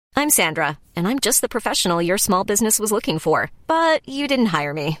I'm Sandra, and I'm just the professional your small business was looking for. But you didn't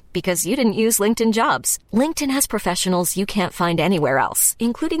hire me because you didn't use LinkedIn Jobs. LinkedIn has professionals you can't find anywhere else,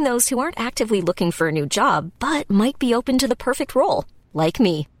 including those who aren't actively looking for a new job, but might be open to the perfect role, like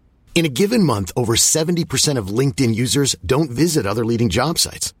me. In a given month, over 70% of LinkedIn users don't visit other leading job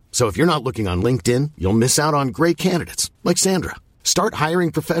sites. So if you're not looking on LinkedIn, you'll miss out on great candidates like Sandra. Start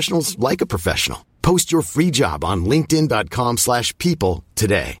hiring professionals like a professional. Post your free job on linkedin.com/people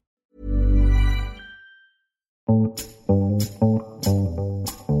today.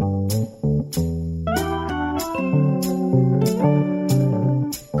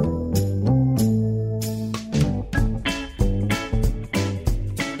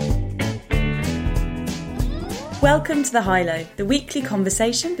 Welcome to The High Low, the weekly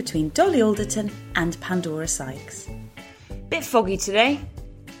conversation between Dolly Alderton and Pandora Sykes. Bit foggy today,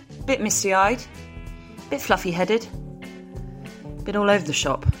 bit misty-eyed, bit fluffy-headed, bit all over the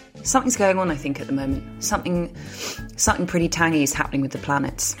shop. Something's going on, I think, at the moment. Something pretty tangy is happening with the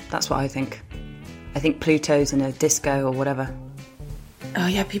planets. That's what I think. I think Pluto's in a disco or whatever. Oh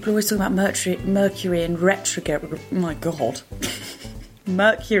yeah, people are always talking about Mercury in retrograde. Oh my God.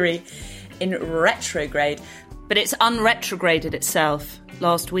 Mercury in retrograde. But it's unretrograded itself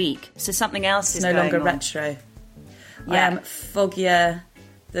last week, so something else is no going longer on. Retro. Yeah. I am foggier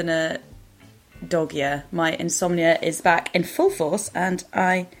than a dog year. My insomnia is back in full force, and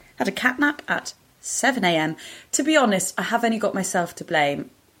I had a cat nap at 7 a.m. To be honest, I have only got myself to blame.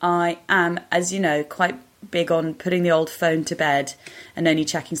 I am, as you know, quite big on putting the old phone to bed and only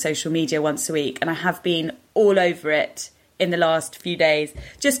checking social media once a week, and I have been all over it in the last few days,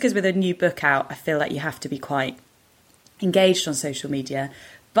 just because with a new book out, I feel like you have to be quite engaged on social media.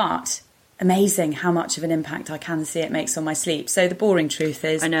 But amazing how much of an impact I can see it makes on my sleep. So the boring truth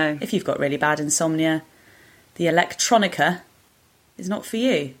is, I know, if you've got really bad insomnia, the electronica is not for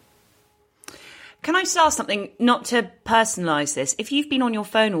you. Can I just ask something, not to personalise this? If you've been on your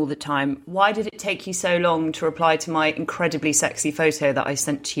phone all the time, why did it take you so long to reply to my incredibly sexy photo that I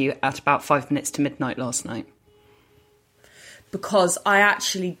sent to you at about 5 minutes to midnight last night? Because I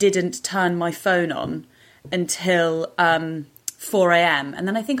actually didn't turn my phone on until 4 a.m. And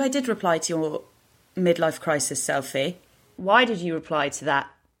then I think I did reply to your midlife crisis selfie. Why did you reply to that,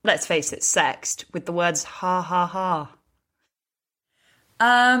 let's face it, sext, with the words ha ha ha?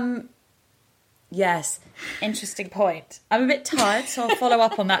 Yes, interesting point. I'm a bit tired, so I'll follow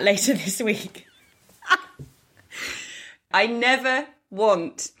up on that later this week. I never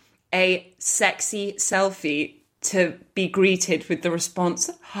want a sexy selfie to be greeted with the response,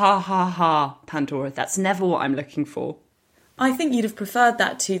 ha ha ha, Pandora. That's never what I'm looking for. I think you'd have preferred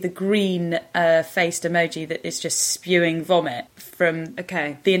that to the green-faced emoji that is just spewing vomit from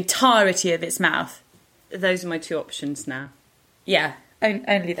the entirety of its mouth. Those are my two options now. Yeah,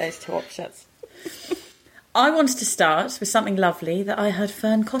 only those two options. I wanted to start with something lovely that I heard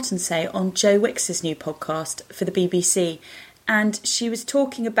Fern Cotton say on Joe Wicks's new podcast for the BBC. And she was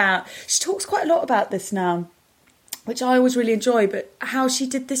talking about, she talks quite a lot about this now, which I always really enjoy, but how she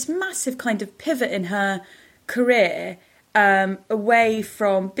did this massive kind of pivot in her career away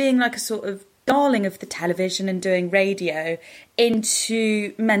from being like a sort of darling of the television and doing radio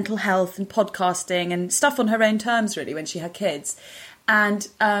into mental health and podcasting and stuff on her own terms, really, when she had kids. And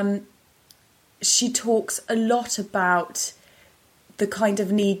she talks a lot about the kind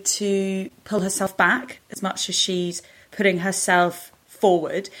of need to pull herself back as much as she's putting herself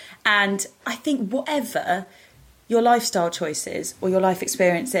forward. And I think whatever your lifestyle choices or your life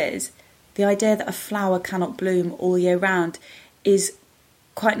experience is, the idea that a flower cannot bloom all year round is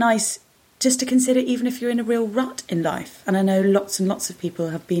quite nice just to consider, even if you're in a real rut in life. And I know lots and lots of people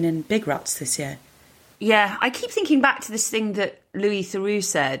have been in big ruts this year. Yeah, I keep thinking back to this thing that Louis Theroux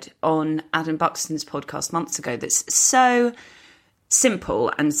said on Adam Buxton's podcast months ago that's so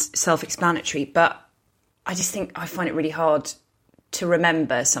simple and self-explanatory, but I just think I find it really hard to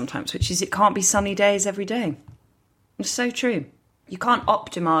remember sometimes, which is it can't be sunny days every day. It's so true. You can't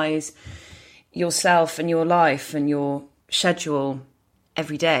optimise yourself and your life and your schedule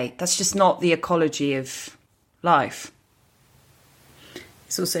every day. That's just not the ecology of life.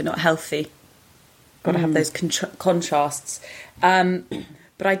 It's also not healthy. Got to have those contrasts. But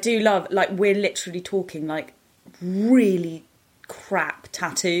I do love, like, we're literally talking, like, really crap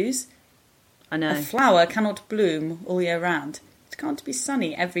tattoos. I know. A flower cannot bloom all year round. It can't be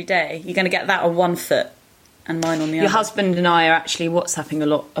sunny every day. You're going to get that on one foot and mine on the other. Your husband and I are actually WhatsApping a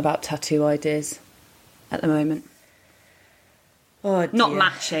lot about tattoo ideas at the moment. Oh, dear. Not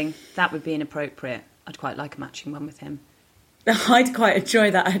matching. That would be inappropriate. I'd quite like a matching one with him. I'd quite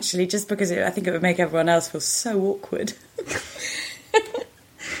enjoy that, actually, just because I think it would make everyone else feel so awkward.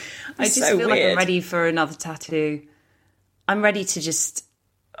 I just feel like I'm ready for another tattoo. I'm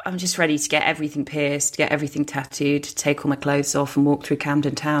just ready to get everything pierced, get everything tattooed, take all my clothes off and walk through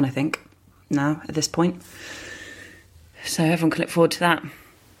Camden Town, I think, now, at this point. So everyone can look forward to that.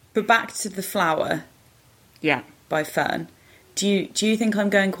 But back to the flower. Yeah. By Fern. Do you think I'm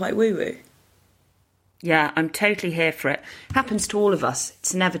going quite woo-woo? Yeah, I'm totally here for it. Happens to all of us.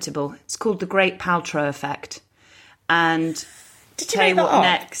 It's inevitable. It's called the Great Paltrow Effect. And did you tell you what up?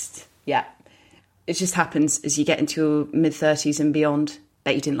 Next? Yeah. It just happens as you get into your mid-30s and beyond.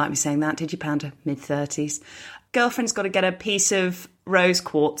 Bet you didn't like me saying that, did you, Panda? Mid-30s. Girlfriend's got to get a piece of rose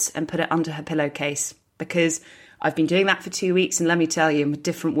quartz and put it under her pillowcase, because I've been doing that for 2 weeks, and let me tell you, I'm a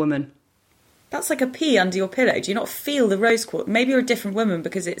different woman. That's like a pea under your pillow. Do you not feel the rose quartz? Maybe you're a different woman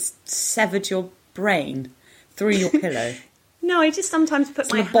because it's severed your brain through your pillow. No, I just sometimes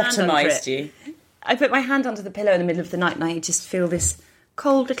put my hand under it. You. I put my hand under the pillow in the middle of the night and I just feel this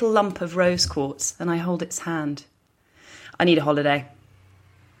cold little lump of rose quartz and I hold its hand. I need a holiday,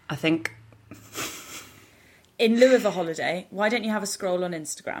 I think. In lieu of a holiday, why don't you have a scroll on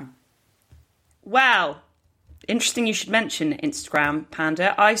Instagram? Well, interesting you should mention Instagram,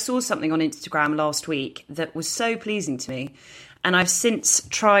 Panda. I saw something on Instagram last week that was so pleasing to me, and I've since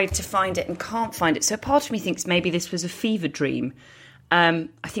tried to find it and can't find it. So part of me thinks maybe this was a fever dream. I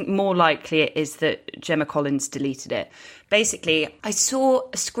think more likely it is that Gemma Collins deleted it. Basically, I saw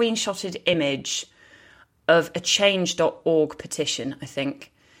a screenshotted image of a change.org petition, I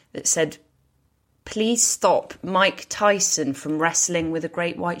think, that said, "Please stop Mike Tyson from wrestling with a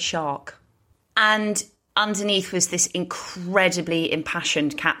great white shark." And underneath was this incredibly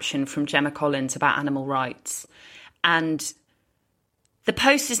impassioned caption from Gemma Collins about animal rights. And the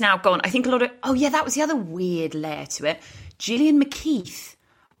post is now gone. I think a lot of... Oh, yeah, that was the other weird layer to it. Gillian McKeith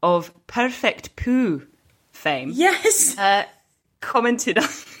of Perfect Poo fame. Yes. Commented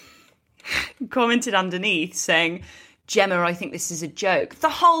underneath saying, "Gemma, I think this is a joke." The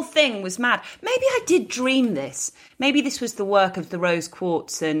whole thing was mad. Maybe I did dream this. Maybe this was the work of the rose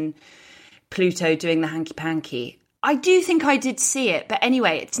quartz and Pluto doing the hanky-panky. I do think I did see it, but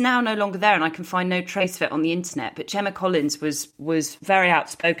anyway, it's now no longer there and I can find no trace of it on the internet. But Gemma Collins was very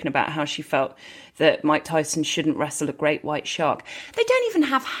outspoken about how she felt that Mike Tyson shouldn't wrestle a great white shark. They don't even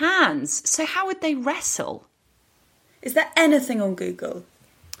have hands, so how would they wrestle? Is there anything on Google?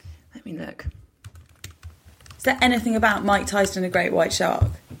 Let me look. Is there anything about Mike Tyson and a great white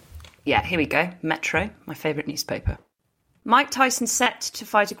shark? Yeah, here we go. Metro, my favourite newspaper. Mike Tyson set to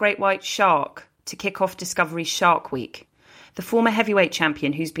fight a great white shark to kick off Discovery's Shark Week. The former heavyweight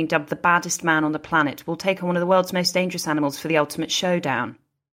champion, who's been dubbed the baddest man on the planet, will take on one of the world's most dangerous animals for the ultimate showdown.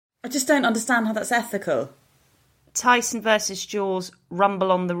 I just don't understand how that's ethical. Tyson versus Jaws,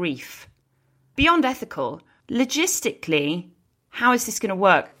 Rumble on the Reef. Beyond ethical, logistically, how is this going to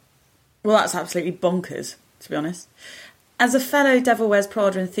work? Well, that's absolutely bonkers, to be honest. As a fellow Devil Wears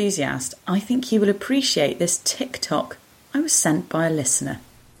Prada enthusiast, I think you will appreciate this TikTok I was sent by a listener.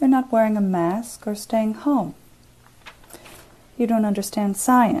 You're not wearing a mask or staying home. You don't understand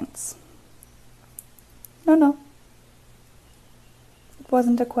science. No. It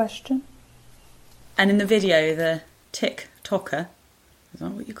wasn't a question. And in the video, the TikToker, is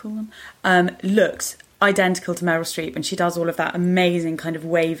that what you call them, looks identical to Meryl Streep, and she does all of that amazing kind of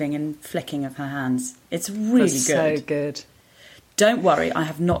waving and flicking of her hands. It's really That's good. So good. Don't worry, I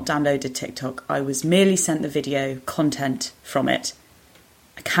have not downloaded TikTok. I was merely sent the video content from it.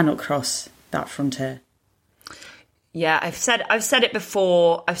 I cannot cross that frontier. Yeah, I've said it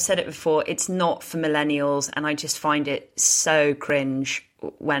before. It's not for millennials, and I just find it so cringe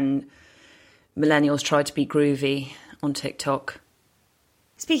when millennials try to be groovy on TikTok.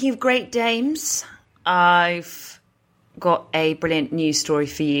 Speaking of great dames, I've got a brilliant news story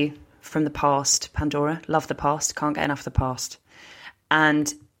for you from the past, Pandora. Love the past, can't get enough of the past.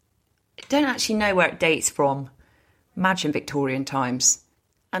 And I don't actually know where it dates from. Imagine Victorian times.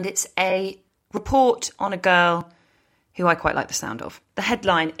 And it's a report on a girl who I quite like the sound of. The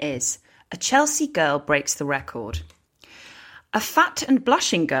headline is, "A Chelsea girl breaks the record." A fat and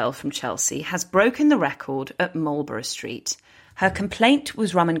blushing girl from Chelsea has broken the record at Marlborough Street. Her complaint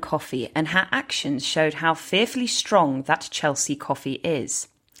was rum and coffee, and her actions showed how fearfully strong that Chelsea coffee is.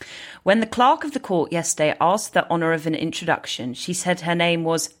 When the clerk of the court yesterday asked the honour of an introduction, she said her name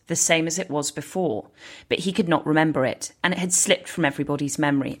was the same as it was before, but he could not remember it, and it had slipped from everybody's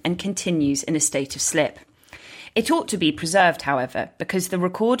memory and continues in a state of slip. It ought to be preserved, however, because the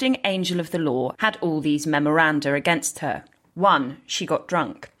recording angel of the law had all these memoranda against her. 1, she got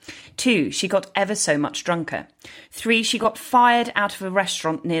drunk. 2, she got ever so much drunker. 3, she got fired out of a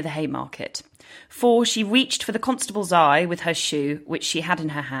restaurant near the Haymarket. 4, she reached for the constable's eye with her shoe, which she had in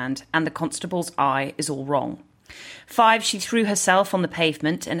her hand, and the constable's eye is all wrong. 5, she threw herself on the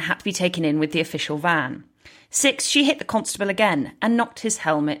pavement and had to be taken in with the official van. 6, she hit the constable again and knocked his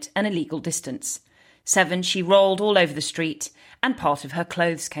helmet an illegal distance. 7, she rolled all over the street and part of her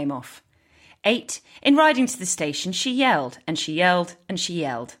clothes came off. 8, in riding to the station, she yelled and she yelled and she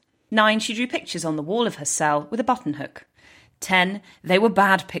yelled. 9, she drew pictures on the wall of her cell with a button hook. 10, they were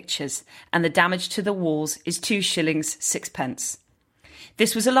bad pictures, and the damage to the walls is 2 shillings 6 pence.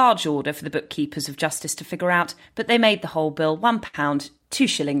 This was a large order for the bookkeepers of justice to figure out, but they made the whole bill £1, 2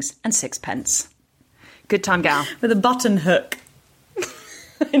 shillings and 6 pence. Good time, gal. With a button hook.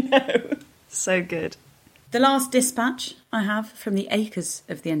 I know. So good. The last dispatch I have from the acres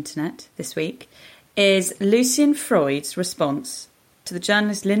of the internet this week is Lucian Freud's response to the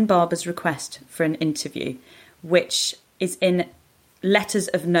journalist Lynn Barber's request for an interview, which is in letters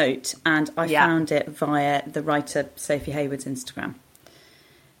of note, and I found it via the writer Sophie Hayward's Instagram.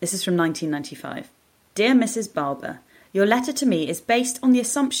 This is from 1995. Dear Mrs. Barber, your letter to me is based on the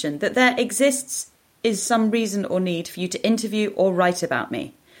assumption that there exists some reason or need for you to interview or write about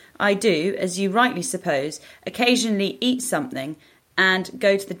me. I do, as you rightly suppose, occasionally eat something and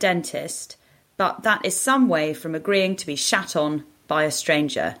go to the dentist, but that is some way from agreeing to be shat on by a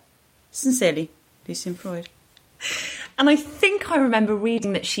stranger. Sincerely, Lucian Freud. And I think I remember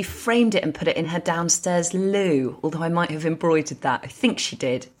reading that she framed it and put it in her downstairs loo, although I might have embroidered that. I think she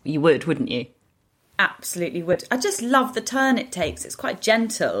did. You would, wouldn't you? Absolutely would. I just love the turn it takes. It's quite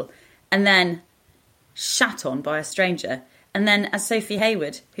gentle. And then shat on by a stranger. And then, as Sophie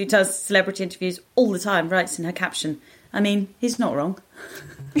Hayward, who does celebrity interviews all the time, writes in her caption, I mean, he's not wrong.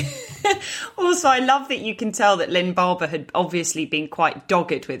 Also, I love that you can tell that Lynn Barber had obviously been quite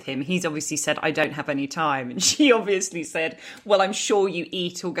dogged with him. He's obviously said, I don't have any time. And she obviously said, well, I'm sure you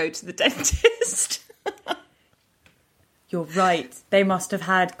eat or go to the dentist. You're right. They must have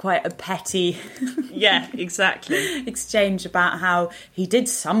had quite a petty yeah, exactly. exchange about how he did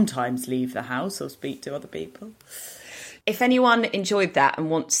sometimes leave the house or speak to other people. If anyone enjoyed that and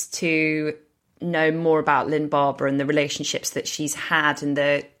wants to know more about Lynn Barber and the relationships that she's had and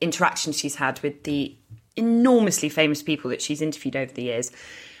the interactions she's had with the enormously famous people that she's interviewed over the years,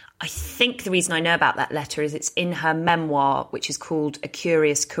 I think the reason I know about that letter is it's in her memoir, which is called A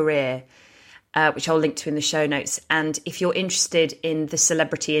Curious Career, which I'll link to in the show notes. And if you're interested in the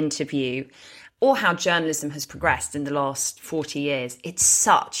celebrity interview or how journalism has progressed in the last 40 years, it's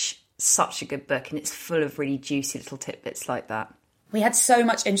such a good book, and it's full of really juicy little tidbits like that. We had so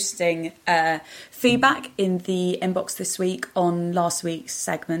much interesting feedback in the inbox this week on last week's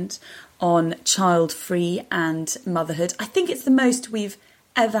segment on child-free and motherhood. I think it's the most we've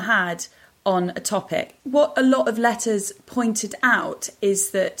ever had on a topic. What a lot of letters pointed out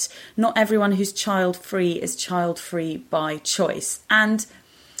is that not everyone who's child-free is child-free by choice. And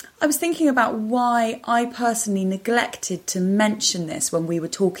I was thinking about why I personally neglected to mention this when we were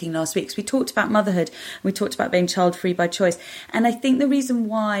talking last week. So we talked about motherhood, we talked about being child-free by choice. And I think the reason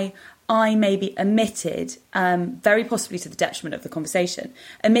why I maybe omitted, very possibly to the detriment of the conversation,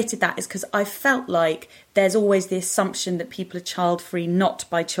 omitted that is because I felt like there's always the assumption that people are child-free not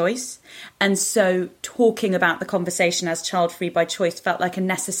by choice. And so talking about the conversation as child-free by choice felt like a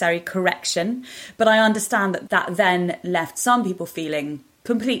necessary correction. But I understand that then left some people feeling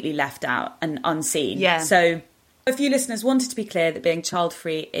completely left out and unseen. Yeah. So a few listeners wanted to be clear that being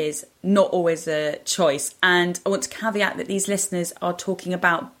child-free is not always a choice. And I want to caveat that these listeners are talking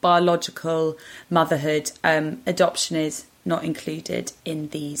about biological motherhood. Adoption is not included in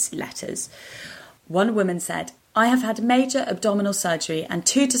these letters. One woman said, I have had major abdominal surgery and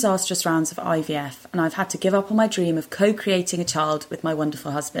 2 disastrous rounds of IVF, and I've had to give up on my dream of co-creating a child with my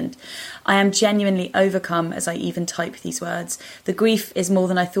wonderful husband. I am genuinely overcome as I even type these words. The grief is more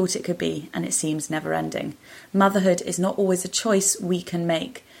than I thought it could be, and it seems never-ending. Motherhood is not always a choice we can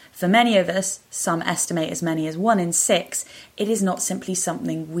make. For many of us, some estimate as many as 1 in 6, it is not simply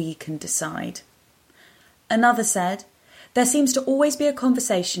something we can decide. Another said, there seems to always be a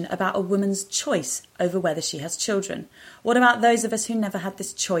conversation about a woman's choice over whether she has children. What about those of us who never had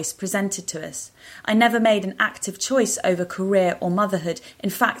this choice presented to us? I never made an active choice over career or motherhood. In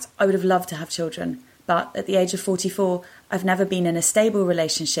fact, I would have loved to have children. But at the age of 44, I've never been in a stable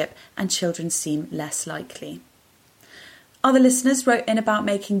relationship and children seem less likely. Other listeners wrote in about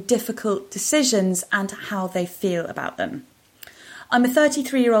making difficult decisions and how they feel about them. I'm a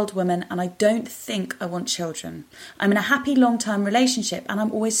 33-year-old woman and I don't think I want children. I'm in a happy long-term relationship and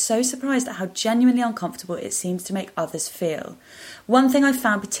I'm always so surprised at how genuinely uncomfortable it seems to make others feel. One thing I've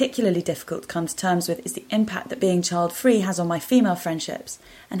found particularly difficult to come to terms with is the impact that being child-free has on my female friendships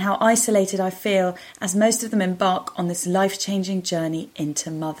and how isolated I feel as most of them embark on this life-changing journey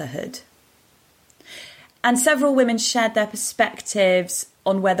into motherhood. And several women shared their perspectives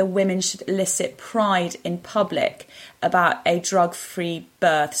on whether women should elicit pride in public about a drug-free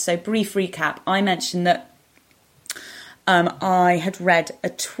birth. So brief recap, I mentioned that I had read a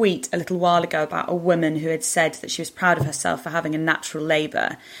tweet a little while ago about a woman who had said that she was proud of herself for having a natural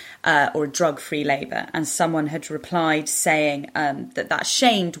labour or a drug-free labour. And someone had replied saying that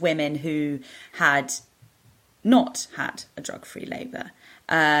shamed women who had not had a drug-free labour.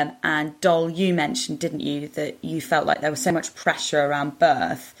 And Dol, you mentioned, didn't you, that you felt like there was so much pressure around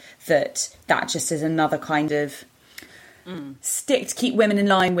birth that just is another kind of stick to keep women in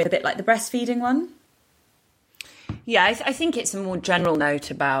line with, a bit like the breastfeeding one? Yeah, I think it's a more general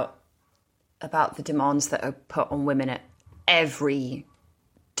note about the demands that are put on women at every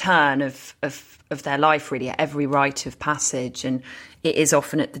turn of their life, really, at every rite of passage. And it is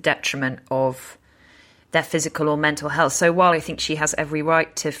often at the detriment of their physical or mental health. So while I think she has every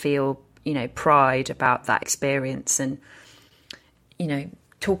right to feel, pride about that experience and,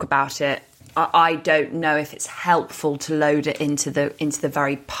 talk about it, I don't know if it's helpful to load it into the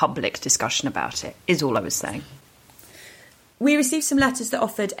very public discussion about it, is all I was saying. We received some letters that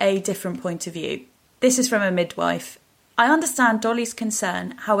offered a different point of view. This is from a midwife. I understand Dolly's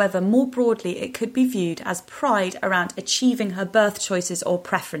concern, however, more broadly it could be viewed as pride around achieving her birth choices or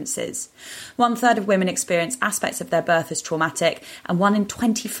preferences. 1/3 of women experience aspects of their birth as traumatic, and 1 in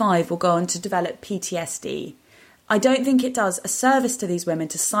 25 will go on to develop PTSD. I don't think it does a service to these women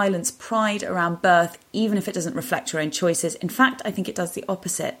to silence pride around birth, even if it doesn't reflect your own choices. In fact, I think it does the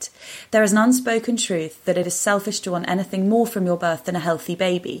opposite. There is an unspoken truth that it is selfish to want anything more from your birth than a healthy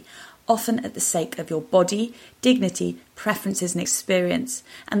baby, often at the sake of your body, dignity, preferences and experience,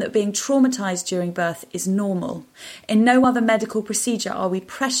 and that being traumatised during birth is normal. In no other medical procedure are we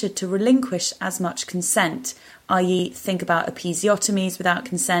pressured to relinquish as much consent, i.e. think about episiotomies without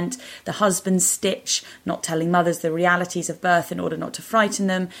consent, the husband's stitch, not telling mothers the realities of birth in order not to frighten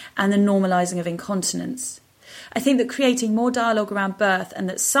them, and the normalising of incontinence. I think that creating more dialogue around birth, and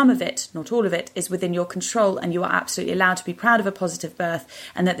that some of it, not all of it, is within your control and you are absolutely allowed to be proud of a positive birth,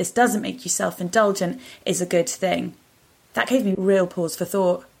 and that this doesn't make you self-indulgent, is a good thing. That gave me real pause for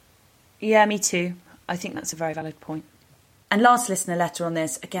thought. Yeah, me too. I think that's a very valid point. And last listener letter on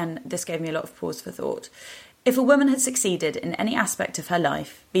this, again, this gave me a lot of pause for thought. If a woman had succeeded in any aspect of her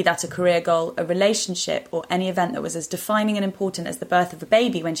life, be that a career goal, a relationship, or any event that was as defining and important as the birth of a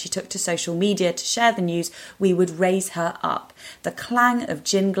baby when she took to social media to share the news, we would raise her up. The clang of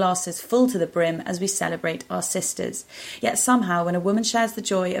gin glasses full to the brim as we celebrate our sisters. Yet somehow, when a woman shares the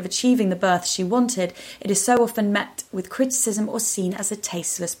joy of achieving the birth she wanted, it is so often met with criticism or seen as a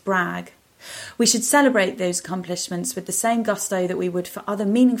tasteless brag. We should celebrate those accomplishments with the same gusto that we would for other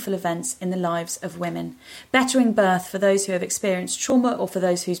meaningful events in the lives of women. Bettering birth for those who have experienced trauma or for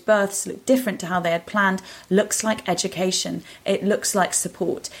those whose births look different to how they had planned looks like education. It looks like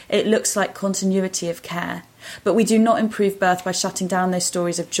support. It looks like continuity of care. But we do not improve birth by shutting down those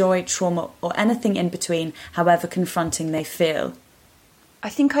stories of joy, trauma, or anything in between, however confronting they feel. I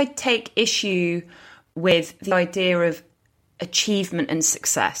think I take issue with the idea of achievement and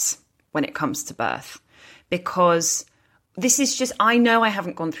success when it comes to birth, because this is just, I know I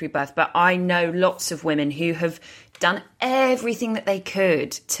haven't gone through birth, but I know lots of women who have done everything that they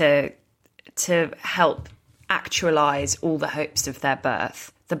could to help actualise all the hopes of their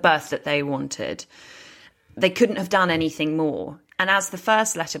birth, the birth that they wanted. They couldn't have done anything more. And as the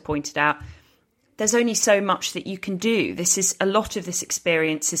first letter pointed out, there's only so much that you can do. A lot of this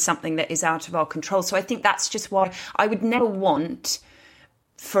experience is something that is out of our control. So I think that's just why I would never want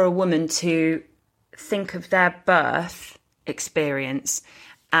for a woman to think of their birth experience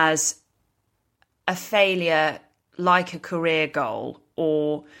as a failure, like a career goal,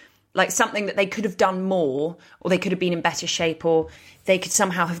 or like something that they could have done more, or they could have been in better shape, or they could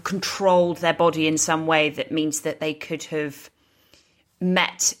somehow have controlled their body in some way that means that they could have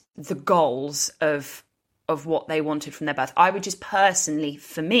met the goals of what they wanted from their birth. I would just personally,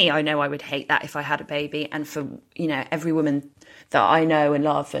 for me, I know I would hate that if I had a baby, and for, every woman that I know and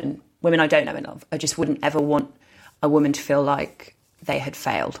love, and women I don't know and love, I just wouldn't ever want a woman to feel like they had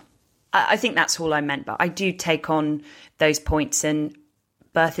failed. I think that's all I meant, but I do take on those points, and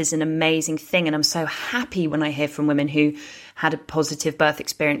birth is an amazing thing, and I'm so happy when I hear from women who had a positive birth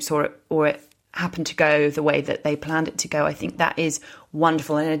experience or happen to go the way that they planned it to go. I think that is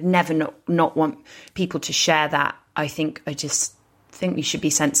wonderful, and I'd never not want people to share that. I just think we should be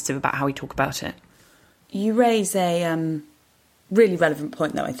sensitive about how we talk about it. You raise a really relevant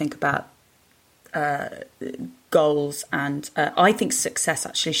point, though, I think, about goals, and I think success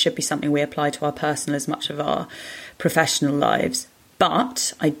actually should be something we apply to our personal as much of our professional lives.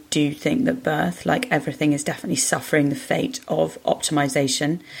 But I do think that birth, like everything, is definitely suffering the fate of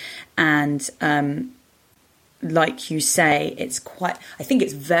optimization. And like you say, I think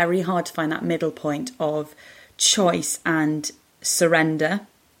it's very hard to find that middle point of choice and surrender.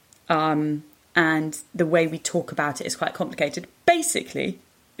 And the way we talk about it is quite complicated. Basically,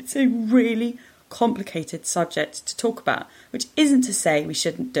 it's a really complicated subject to talk about, which isn't to say we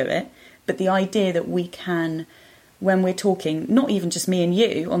shouldn't do it, but the idea that we can, when we're talking, not even just me and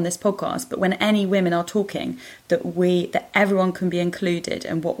you on this podcast, but when any women are talking, that everyone can be included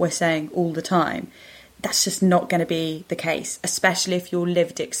in what we're saying all the time, that's just not going to be the case, especially if your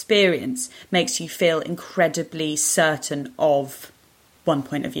lived experience makes you feel incredibly certain of one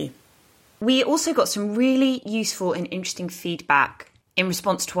point of view. We also got some really useful and interesting feedback in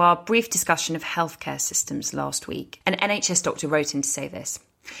response to our brief discussion of healthcare systems last week. An NHS doctor wrote in to say this: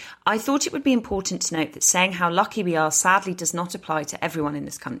 I thought it would be important to note that saying how lucky we are sadly does not apply to everyone in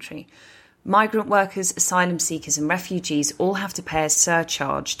this country. Migrant workers, asylum seekers and refugees all have to pay a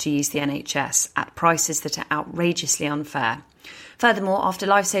surcharge to use the NHS at prices that are outrageously unfair. Furthermore, after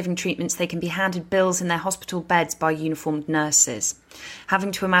life-saving treatments, they can be handed bills in their hospital beds by uniformed nurses.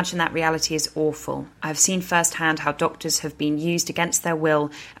 Having to imagine that reality is awful. I have seen firsthand how doctors have been used against their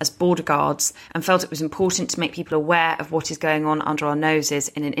will as border guards, and felt it was important to make people aware of what is going on under our noses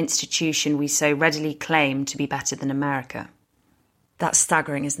in an institution we so readily claim to be better than America. That's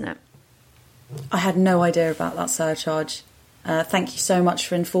staggering, isn't it? I had no idea about that surcharge. Thank you so much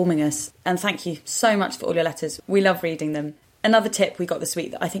for informing us. And thank you so much for all your letters. We love reading them. Another tip we got this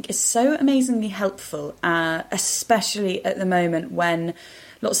week that I think is so amazingly helpful, especially at the moment when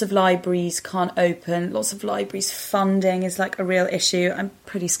lots of libraries can't open, lots of libraries' funding is like a real issue. I'm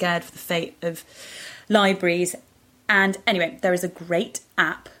pretty scared for the fate of libraries. And anyway, there is a great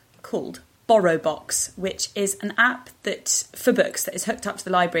app called BorrowBox, which is an app that for books that is hooked up to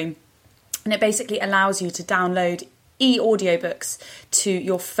the library. And it basically allows you to download e-audiobooks to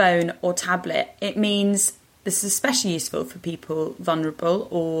your phone or tablet. It means this is especially useful for people vulnerable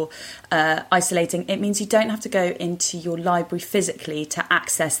or isolating. It means you don't have to go into your library physically to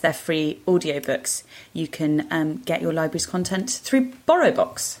access their free audiobooks. You can get your library's content through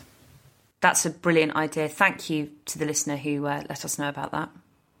BorrowBox. That's a brilliant idea. Thank you to the listener who let us know about that.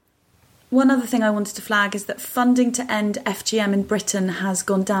 One other thing I wanted to flag is that funding to end FGM in Britain has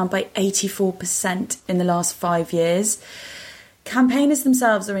gone down by 84% in the last 5 years. Campaigners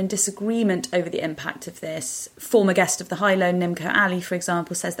themselves are in disagreement over the impact of this. Former guest of the High Low, Nimco Ali, for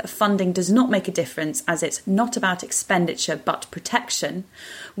example, says that funding does not make a difference as it's not about expenditure but protection,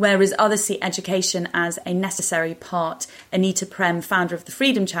 whereas others see education as a necessary part. Anita Prem, founder of the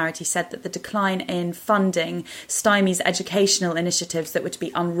Freedom Charity, said that the decline in funding stymies educational initiatives that were to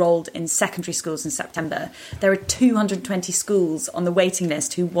be unrolled in secondary schools in September. There are 220 schools on the waiting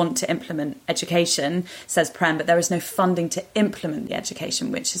list who want to implement education, says Prem, but there is no funding to implement the education,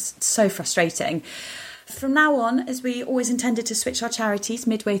 which is so frustrating. From now on, as we always intended to switch our charities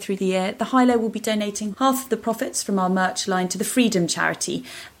midway through the year, the High Low will be donating half of the profits from our merch line to the Freedom Charity.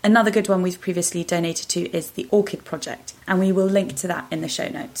 Another good one we've previously donated to is the Orchid Project, and we will link to that in the show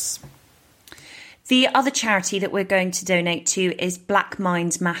notes. The other charity that we're going to donate to is Black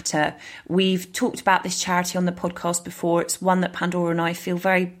Minds Matter. We've talked about this charity on the podcast before. It's one that Pandora and I feel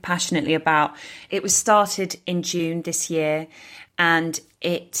very passionately about. It was started in June this year, and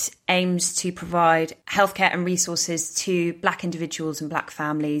it aims to provide healthcare and resources to Black individuals and Black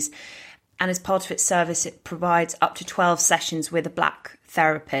families. And as part of its service, it provides up to 12 sessions with a Black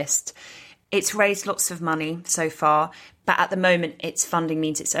therapist. It's raised lots of money so far, but at the moment its funding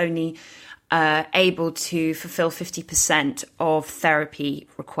means it's only able to fulfill 50% of therapy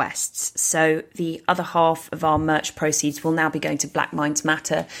requests. So the other half of our merch proceeds will now be going to Black Minds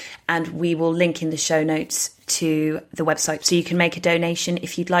Matter, and we will link in the show notes to the website so you can make a donation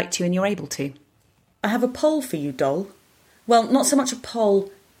if you'd like to and you're able to. I have a poll for you, doll. Well, not so much a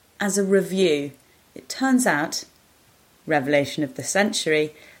poll as a review. It turns out, revelation of the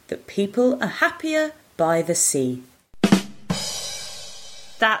century, that people are happier by the sea.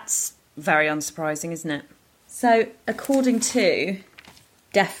 That's very unsurprising, isn't it? So, according to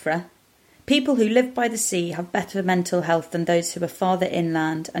DEFRA, people who live by the sea have better mental health than those who are farther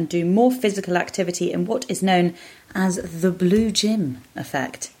inland and do more physical activity in what is known as the blue gym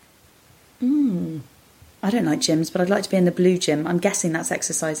effect. I don't like gyms, but I'd like to be in the blue gym. I'm guessing that's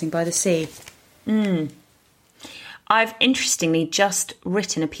exercising by the sea. I've interestingly just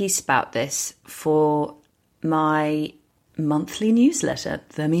written a piece about this for my monthly newsletter,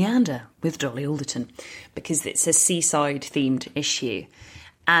 The Meander, with Dolly Alderton, because it's a seaside-themed issue.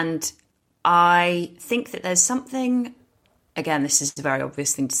 And I think that there's something, again, this is a very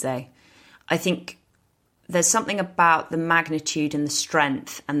obvious thing to say, I think there's something about the magnitude and the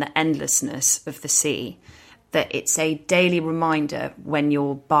strength and the endlessness of the sea that it's a daily reminder when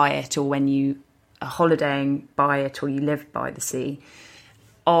you're by it or when you are holidaying by it or you live by the sea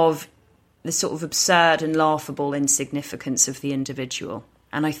of the sort of absurd and laughable insignificance of the individual.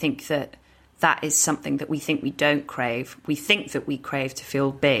 And I think that that is something that we think we don't crave. We think that we crave to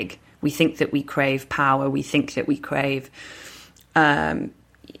feel big. We think that we crave power. We think that we crave, dazzling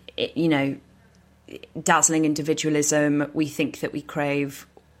individualism. We think that we crave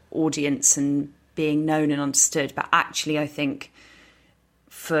audience and being known and understood. But actually, I think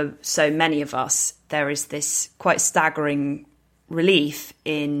for so many of us, there is this quite staggering relief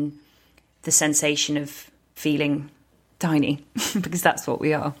in the sensation of feeling tiny, because that's what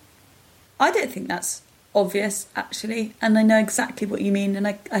we are. I don't think that's obvious, actually, and I know exactly what you mean, and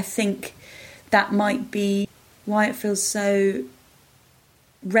I think that might be why it feels so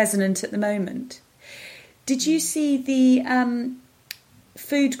resonant at the moment. Did you see the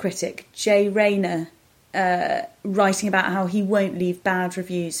food critic Jay Rayner writing about how he won't leave bad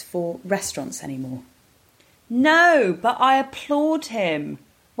reviews for restaurants anymore? No, but I applaud him.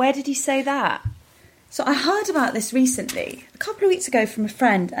 Where did he say that? So I heard about this recently, a couple of weeks ago from a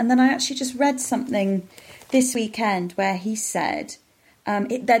friend, and then I actually just read something this weekend where he said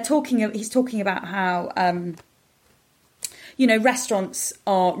he's talking about how restaurants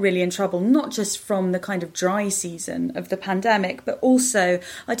are really in trouble, not just from the kind of dry season of the pandemic, but also,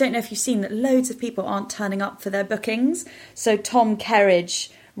 I don't know if you've seen that loads of people aren't turning up for their bookings. So Tom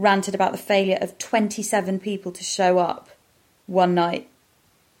Kerridge ranted about the failure of 27 people to show up one night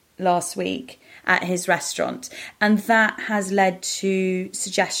last week at his restaurant. And that has led to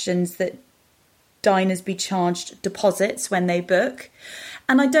suggestions that diners be charged deposits when they book.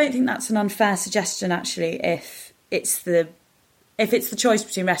 And I don't think that's an unfair suggestion, actually, if it's the choice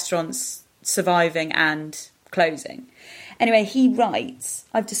between restaurants surviving and closing. Anyway, he writes,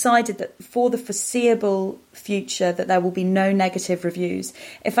 I've decided that for the foreseeable future that there will be no negative reviews.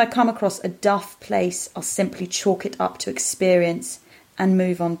 If I come across a duff place, I'll simply chalk it up to experience and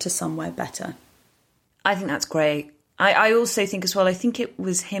move on to somewhere better. I think that's great. I also think as well, I think it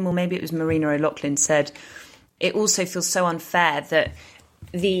was him or maybe it was Marina O'Loughlin said, it also feels so unfair that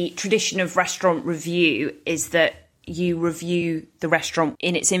the tradition of restaurant review is that you review the restaurant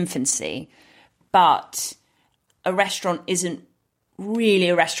in its infancy, but a restaurant isn't really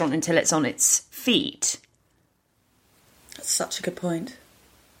a restaurant until it's on its feet. That's such a good point.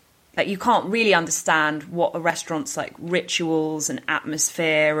 Like, you can't really understand what a restaurant's like rituals and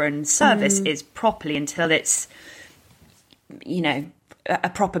atmosphere and service is properly until it's, a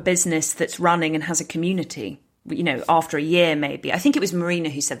proper business that's running and has a community, after a year maybe. I think it was Marina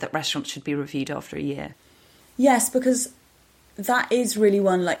who said that restaurants should be reviewed after a year. Yes, because that is really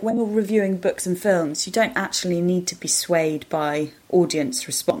one, like when you're reviewing books and films, you don't actually need to be swayed by audience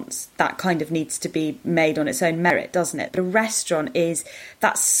response. That kind of needs to be made on its own merit, doesn't it? But a restaurant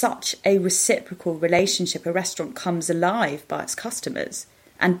that's such a reciprocal relationship. A restaurant comes alive by its customers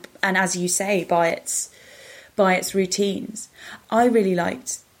and as you say, by its routines. I really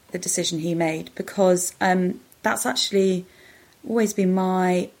liked the decision he made because that's actually always been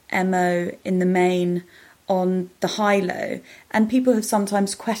my MO in the main on the high-low, and people have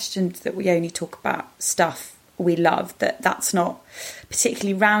sometimes questioned that we only talk about stuff we love, that's not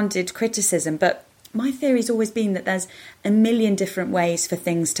particularly rounded criticism, but my theory's always been that there's a million different ways for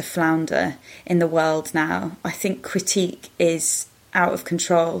things to flounder in the world now. I think critique is out of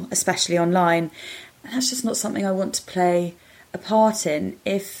control, especially online, and that's just not something I want to play a part in.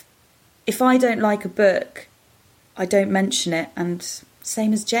 If I don't like a book, I don't mention it, and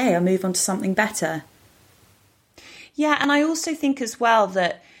same as Jay, I move on to something better. Yeah, and I also think as well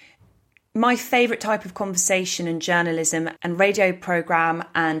that my favourite type of conversation and journalism and radio programme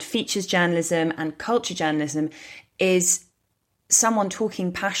and features journalism and culture journalism is someone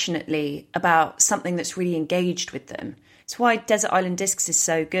talking passionately about something that's really engaged with them. It's why Desert Island Discs is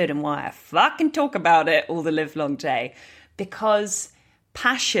so good and why I fucking talk about it all the live long day. Because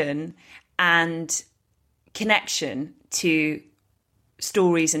passion and connection to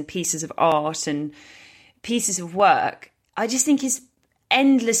stories and pieces of art and pieces of work, I just think is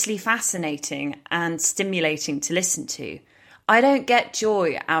endlessly fascinating and stimulating to listen to. I don't get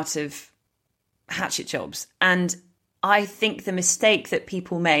joy out of hatchet jobs. And I think the mistake that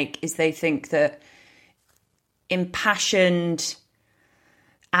people make is they think that impassioned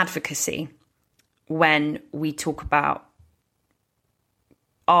advocacy, when we talk about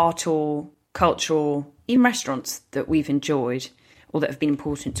art or culture or even restaurants that we've enjoyed or that have been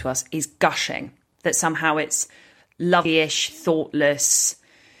important to us, is gushing. That somehow it's lovey-ish, thoughtless,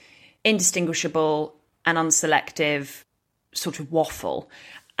 indistinguishable and unselective sort of waffle.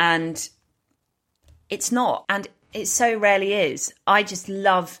 And it's not. And it so rarely is. I just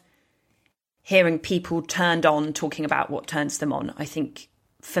love hearing people turned on talking about what turns them on. I think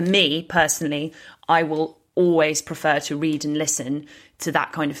for me personally, I will always prefer to read and listen to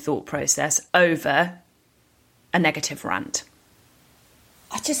that kind of thought process over a negative rant.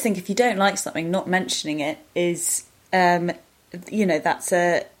 I just think if you don't like something, not mentioning it is, that's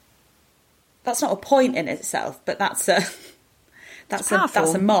not a point in itself, but that's a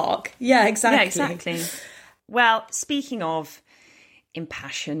mark. Yeah, exactly. Yeah, exactly. Well, speaking of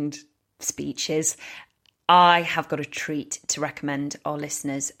impassioned speeches, I have got a treat to recommend our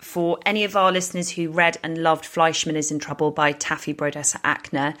listeners. For any of our listeners who read and loved Fleischman is in Trouble by Taffy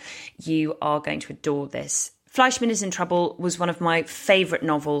Brodesser-Akner, you are going to adore this. Fleischman is in Trouble was one of my favourite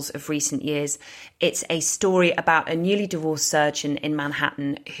novels of recent years. It's a story about a newly divorced surgeon in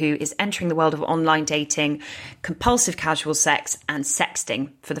Manhattan who is entering the world of online dating, compulsive casual sex and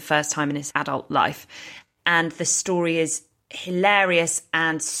sexting for the first time in his adult life. And the story is hilarious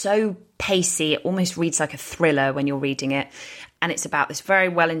and so pacey, it almost reads like a thriller when you're reading it. And it's about this very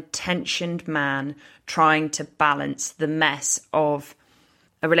well-intentioned man trying to balance the mess of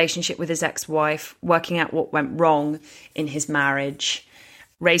a relationship with his ex-wife, working out what went wrong in his marriage,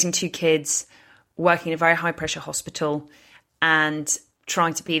 raising 2 kids, working in a very high-pressure hospital, and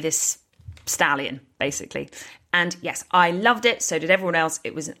trying to be this stallion, basically. And yes, I loved it. So did everyone else.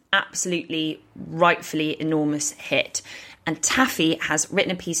 It was an absolutely rightfully enormous hit. And Taffy has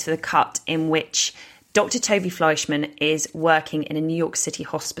written a piece for The Cut in which Dr. Toby Fleischman is working in a New York City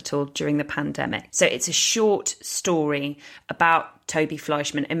hospital during the pandemic. So it's a short story about Toby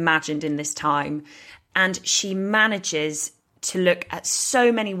Fleischman imagined in this time. And she manages to look at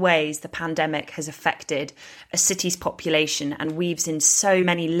so many ways the pandemic has affected a city's population and weaves in so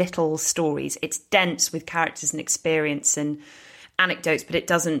many little stories. It's dense with characters and experience and anecdotes, but it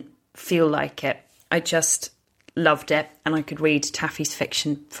doesn't feel like it. I just loved it, and I could read Taffy's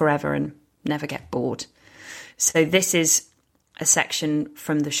fiction forever and never get bored. So this is a section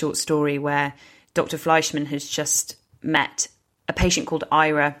from the short story where Dr. Fleischman has just met a patient called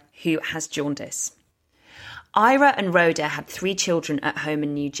Ira who has jaundice. Ira and Rhoda had 3 children at home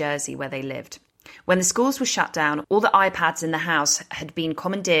in New Jersey where they lived. When the schools were shut down, all the iPads in the house had been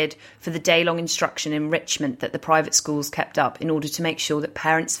commandeered for the day-long instruction enrichment that the private schools kept up in order to make sure that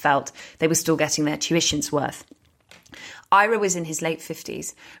parents felt they were still getting their tuition's worth. Ira was in his late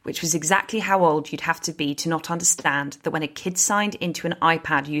 50s, which was exactly how old you'd have to be to not understand that when a kid signed into an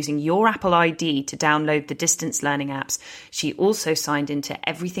iPad using your Apple ID to download the distance learning apps, she also signed into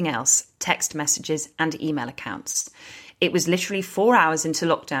everything else, text messages and email accounts. It was literally 4 hours into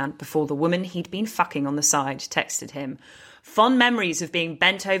lockdown before the woman he'd been fucking on the side texted him, "Fond memories of being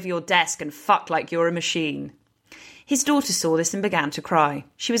bent over your desk and fucked like you're a machine." His daughter saw this and began to cry.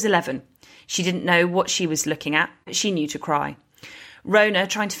 She was 11. She didn't know what she was looking at, but she knew to cry. Rona,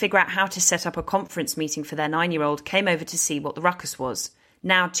 trying to figure out how to set up a conference meeting for their 9-year-old, came over to see what the ruckus was.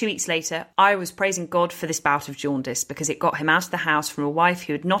 Now, 2 weeks later, Ira was praising God for this bout of jaundice because it got him out of the house from a wife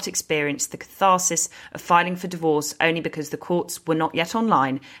who had not experienced the catharsis of filing for divorce only because the courts were not yet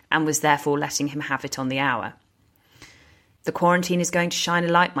online and was therefore letting him have it on the hour. "The quarantine is going to shine a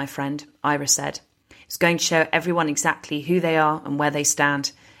light, my friend," Ira said. "It's going to show everyone exactly who they are and where they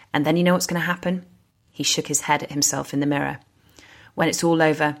stand. And then you know what's going to happen?" He shook his head at himself in the mirror. "When it's all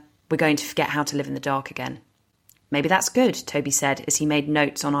over, we're going to forget how to live in the dark again." "Maybe that's good," Toby said as he made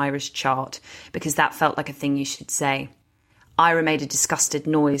notes on Ira's chart, because that felt like a thing you should say. Ira made a disgusted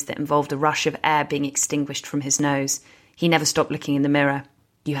noise that involved a rush of air being extinguished from his nose. He never stopped looking in the mirror.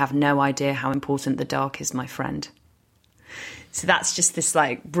 "You have no idea how important the dark is, my friend." So that's just this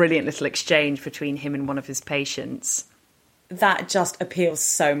brilliant little exchange between him and one of his patients. That just appeals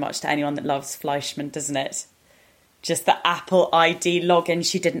so much to anyone that loves Fleischman, doesn't it? Just the Apple ID login.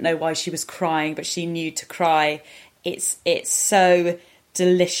 She didn't know why she was crying, but she knew to cry. It's so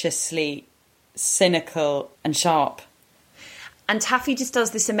deliciously cynical and sharp. And Taffy just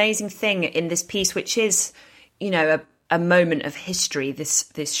does this amazing thing in this piece, which is, a moment of history.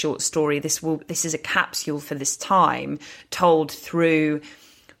 This short story. This is a capsule for this time, told through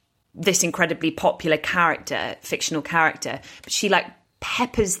this incredibly popular character, fictional character. But she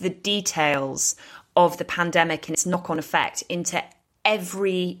peppers the details of the pandemic and its knock-on effect into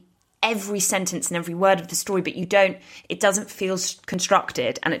every sentence and every word of the story, but it doesn't feel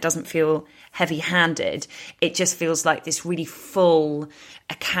constructed and it doesn't feel heavy-handed. It just feels like this really full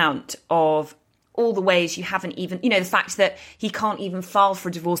account of all the ways you haven't even, the fact that he can't even file for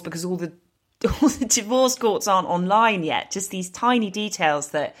a divorce because all the divorce courts aren't online yet. Just these tiny details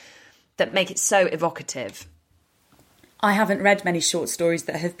that make it so evocative. I haven't read many short stories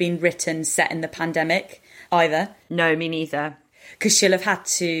that have been written set in the pandemic either. No, me neither. Because she'll have had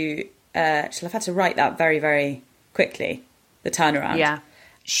to write that very, very quickly, the turnaround. Yeah.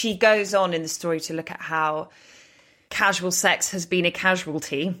 She goes on in the story to look at how casual sex has been a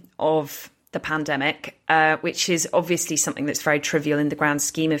casualty of the pandemic, which is obviously something that's very trivial in the grand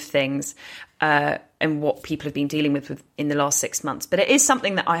scheme of things, and what people have been dealing with in the last 6 months. But it is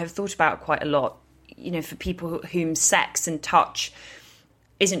something that I have thought about quite a lot, for people whom sex and touch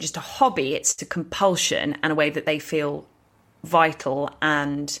isn't just a hobby, it's a compulsion and a way that they feel vital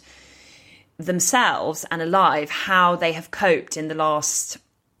and themselves and alive, how they have coped in the last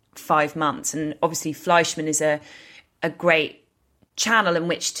 5 months. And obviously Fleischman is a great channel in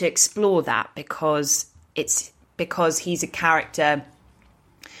which to explore that, because he's a character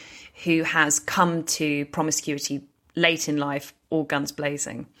who has come to promiscuity late in life, all guns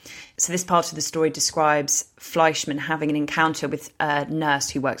blazing. So this part of the story describes Fleischman having an encounter with a nurse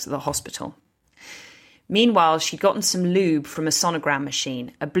who works at the hospital. Meanwhile, she'd gotten some lube from a sonogram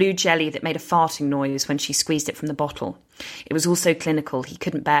machine, a blue jelly that made a farting noise when she squeezed it from the bottle. It was all so clinical, he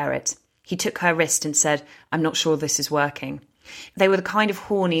couldn't bear it. He took her wrist and said, "I'm not sure this is working." They were the kind of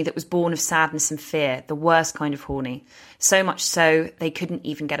horny that was born of sadness and fear, the worst kind of horny. So much so, they couldn't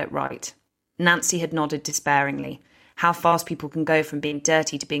even get it right. Nancy had nodded despairingly. How fast people can go from being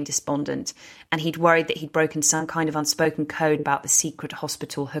dirty to being despondent. And he'd worried that he'd broken some kind of unspoken code about the secret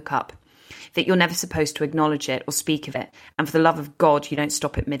hospital hookup. That you're never supposed to acknowledge it or speak of it. And for the love of God, you don't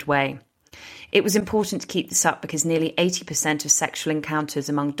stop it midway. It was important to keep this up because nearly 80% of sexual encounters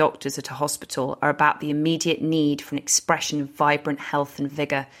among doctors at a hospital are about the immediate need for an expression of vibrant health and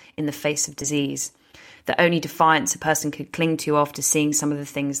vigour in the face of disease. The only defiance a person could cling to after seeing some of the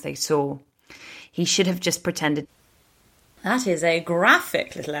things they saw. He should have just pretended. That is a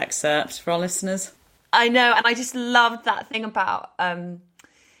graphic little excerpt for our listeners. I know, and I just loved that thing about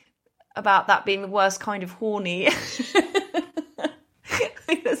that being the worst kind of horny. I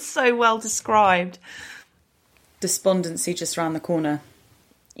think that's so well described. Despondency just round the corner.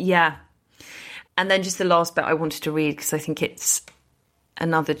 Yeah. And then just the last bit I wanted to read, because I think it's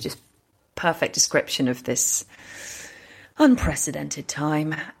another just perfect description of this unprecedented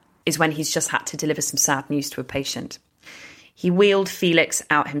time, is when he's just had to deliver some sad news to a patient. He wheeled Felix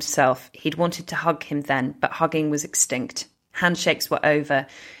out himself. He'd wanted to hug him then, but hugging was extinct. Handshakes were over.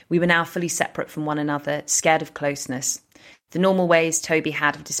 We were now fully separate from one another, scared of closeness. The normal ways Toby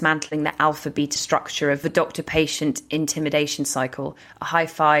had of dismantling the alpha-beta structure of the doctor-patient intimidation cycle, a high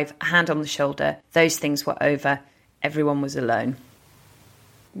five, a hand on the shoulder, those things were over. Everyone was alone.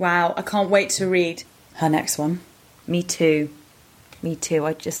 Wow, I can't wait to read her next one. Me too. Me too.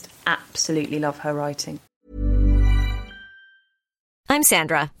 I just absolutely love her writing. I'm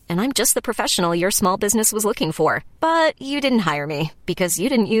Sandra, and I'm just the professional your small business was looking for. But you didn't hire me because you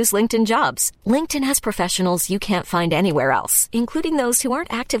didn't use LinkedIn Jobs. LinkedIn has professionals you can't find anywhere else, including those who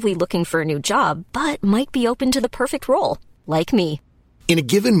aren't actively looking for a new job, but might be open to the perfect role, like me. In a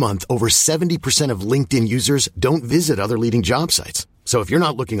given month, over 70% of LinkedIn users don't visit other leading job sites. So if you're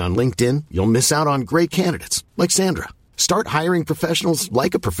not looking on LinkedIn, you'll miss out on great candidates like Sandra. Start hiring professionals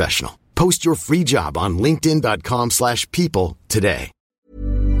like a professional. Post your free job on linkedin.com/people today.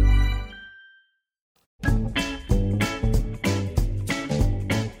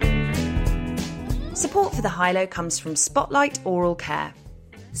 Support for the High-Low comes from Spotlight Oral Care.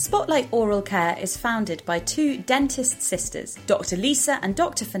 Spotlight Oral Care is founded by two dentist sisters, Dr. Lisa and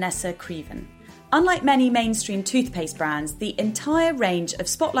Dr. Vanessa Creven. Unlike many mainstream toothpaste brands, the entire range of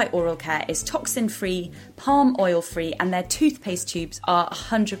Spotlight Oral Care is toxin-free, palm oil-free, and their toothpaste tubes are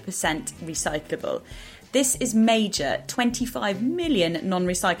 100% recyclable. This is major. 25 million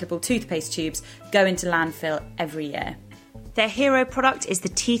non-recyclable toothpaste tubes go into landfill every year. Their hero product is the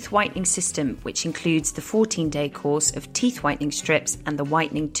Teeth Whitening System, which includes the 14-day course of teeth whitening strips and the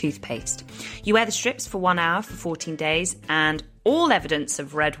whitening toothpaste. You wear the strips for 1 hour for 14 days, and all evidence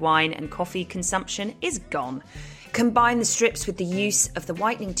of red wine and coffee consumption is gone. Combine the strips with the use of the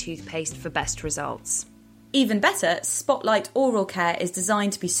whitening toothpaste for best results. Even better, Spotlight Oral Care is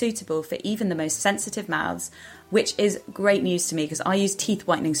designed to be suitable for even the most sensitive mouths. which is great news to me because I used teeth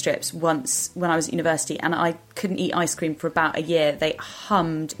whitening strips once when I was at university and I couldn't eat ice cream for about a year. They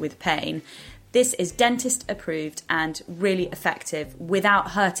hummed with pain. This is dentist approved and really effective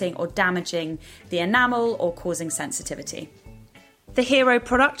without hurting or damaging the enamel or causing sensitivity. The hero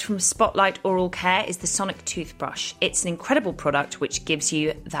product from Spotlight Oral Care is the Sonic Toothbrush. It's an incredible product which gives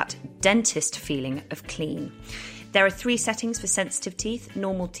you that dentist feeling of clean. There are 3 settings for sensitive teeth,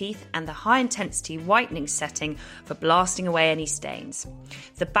 normal teeth, and the high-intensity whitening setting for blasting away any stains.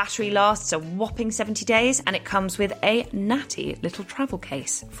 The battery lasts a whopping 70 days, and it comes with a natty little travel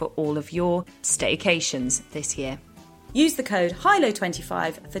case for all of your staycations this year. Use the code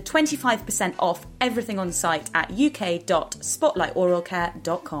HILO25 for 25% off everything on site at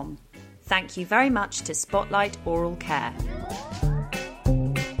uk.spotlightoralcare.com. Thank you very much to Spotlight Oral Care.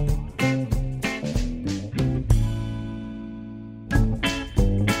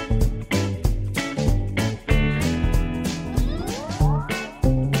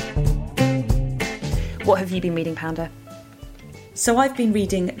 What have you been reading, Panda? So I've been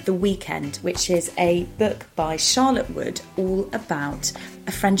reading The Weekend, which is a book by Charlotte Wood all about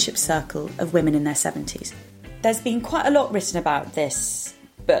a friendship circle of women in their 70s. There's been quite a lot written about this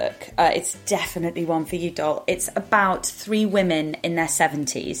book. It's definitely one for you, Doll. It's about 3 women in their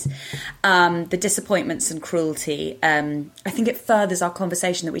 70s, the disappointments and cruelty. I think it furthers our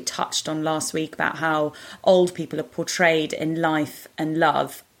conversation that we touched on last week about how old people are portrayed in life and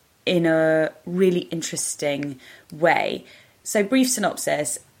love in a really interesting way. So, brief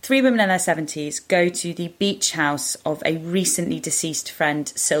synopsis. 3 women in their 70s go to the beach house of a recently deceased friend,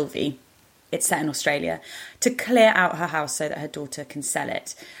 Sylvie. It's set in Australia, to clear out her house so that her daughter can sell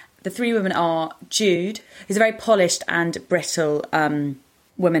it. The 3 women are Jude, who's a very polished and brittle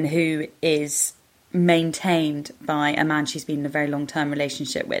woman who is maintained by a man she's been in a very long-term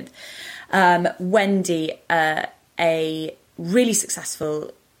relationship with. Wendy, a really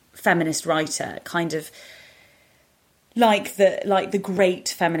successful feminist writer, kind of like the great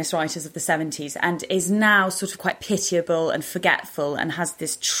feminist writers of the 70s, and is now sort of quite pitiable and forgetful and has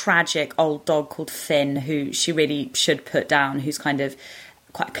this tragic old dog called Finn who she really should put down, who's kind of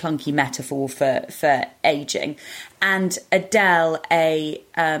quite a clunky metaphor for ageing. And Adele, a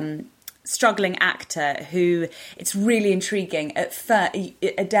struggling actor who, it's really intriguing. At first,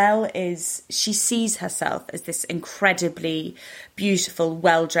 Adele she sees herself as this incredibly beautiful,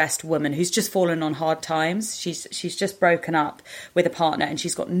 well-dressed woman who's just fallen on hard times. She's just broken up with a partner and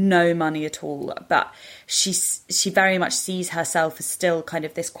she's got no money at all, but she very much sees herself as still kind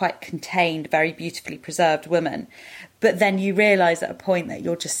of this quite contained, very beautifully preserved woman. But then you realise at a point that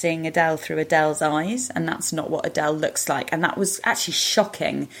you're just seeing Adele through Adele's eyes, and that's not what Adele looks like. And that was actually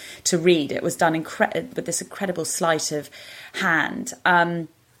shocking to read. It was done with this incredible sleight of hand. And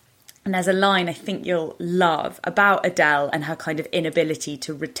there's a line I think you'll love about Adele and her kind of inability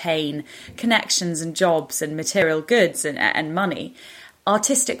to retain connections and jobs and material goods and money.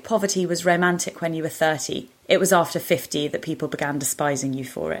 Artistic poverty was romantic when you were 30. It was after 50 that people began despising you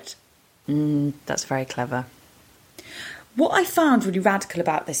for it. That's very clever. What I found really radical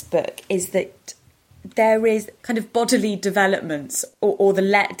about this book is that there is kind of bodily developments or the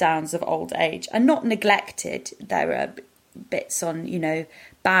letdowns of old age are not neglected. There are bits on,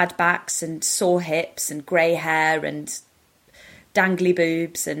 bad backs and sore hips and grey hair and dangly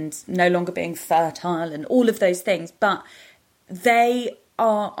boobs and no longer being fertile and all of those things. But they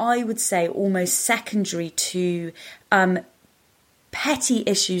are, I would say, almost secondary to petty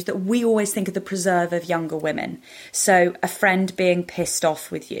issues that we always think are the preserve of younger women. So a friend being pissed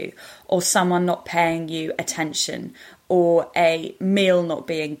off with you, or someone not paying you attention, or a meal not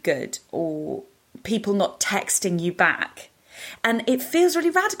being good, or people not texting you back. And it feels really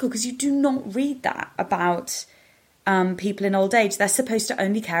radical because you do not read that about people in old age. They're supposed to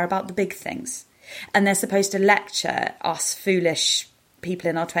only care about the big things. And they're supposed to lecture us foolish people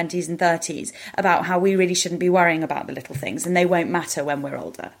in our 20s and 30s about how we really shouldn't be worrying about the little things and they won't matter when we're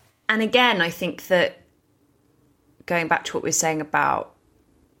older. And again, I think that going back to what we were saying about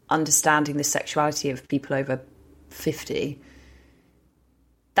understanding the sexuality of people over 50,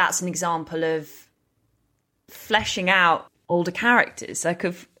 that's an example of fleshing out older characters. Like,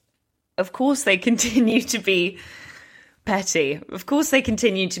 of course they continue to be petty. Of course they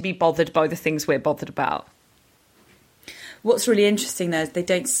continue to be bothered by the things we're bothered about. What's really interesting, though, is they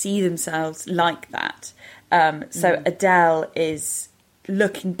don't see themselves like that. So Adele is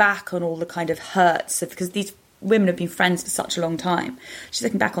looking back on all the kind of hurts because these women have been friends for such a long time. She's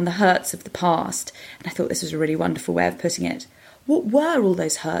looking back on the hurts of the past. And I thought this was a really wonderful way of putting it. What were all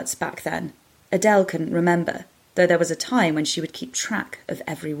those hurts back then? Adele couldn't remember. though there was a time when she would keep track of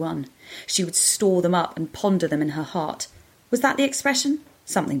every one. She would store them up and ponder them in her heart. Was that the expression?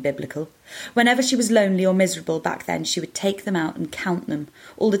 Something biblical. Whenever she was lonely or miserable back then, she would take them out and count them.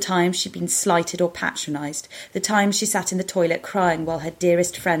 All the times she'd been slighted or patronised. The times she sat in the toilet crying while her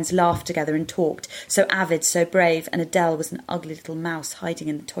dearest friends laughed together and talked, so avid, so brave, and Adele was an ugly little mouse hiding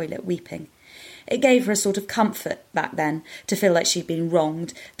in the toilet weeping. It gave her a sort of comfort back then to feel like she'd been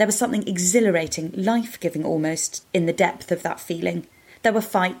wronged. There was something exhilarating, life-giving almost, in the depth of that feeling. There were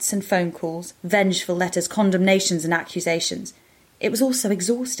fights and phone calls, vengeful letters, condemnations and accusations. It was all so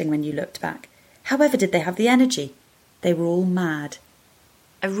exhausting when you looked back. However did they have the energy? They were all mad.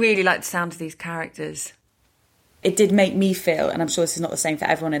 I really like the sound of these characters. It did make me feel, and I'm sure this is not the same for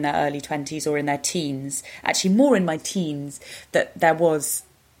everyone in their early 20s or in their teens, actually more in my teens, that there was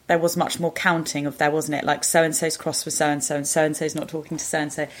much more counting of there, wasn't it? Like so-and-so's cross with so-and-so and so-and-so's not talking to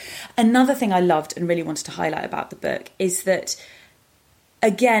so-and-so. Another thing I loved and really wanted to highlight about the book is that,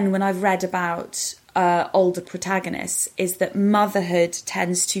 again, when I've read about older protagonists, is that motherhood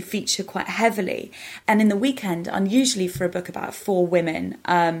tends to feature quite heavily. And in The Weekend, unusually for a book about 4 women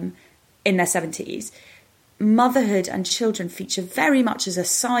in their 70s, motherhood and children feature very much as a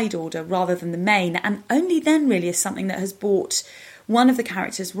side order rather than the main, and only then really is something that has brought one of the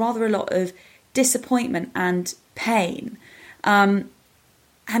characters rather a lot of disappointment and pain, and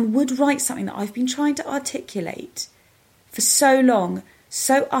would write something that I've been trying to articulate for so long,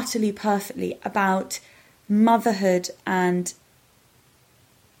 so utterly perfectly, about motherhood and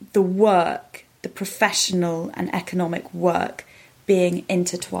the work, the professional and economic work being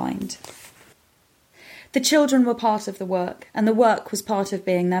intertwined. The children were part of the work, and the work was part of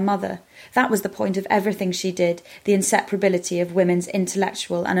being their mother. That was the point of everything she did, the inseparability of women's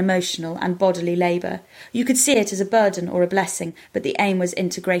intellectual and emotional and bodily labour. You could see it as a burden or a blessing, but the aim was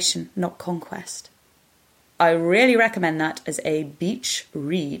integration, not conquest. I really recommend that as a beach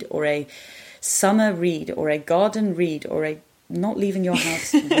read, or a summer read, or a garden read, or a not leaving your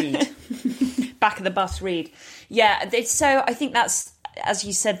house read. Back of the bus read. Yeah, so I think that's, as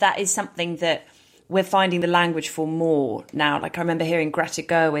you said, that is something that we're finding the language for more now. Like I remember hearing Greta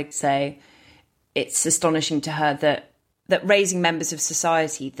Gerwig say it's astonishing to her that raising members of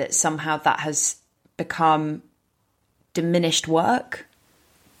society, that somehow that has become diminished work.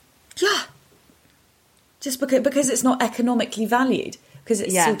 Yeah. Just because it's not economically valued, because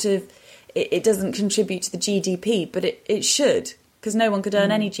it's sort of, it doesn't contribute to the GDP, but it should, because no one could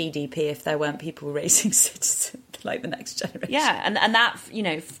earn any GDP if there weren't people raising citizens like the next generation. Yeah, and that, you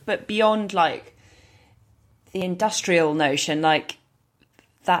know, but beyond like the industrial notion, like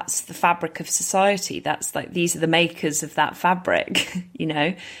that's the fabric of society. That's like, these are the makers of that fabric, you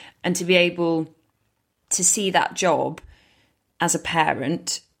know, and to be able to see that job as a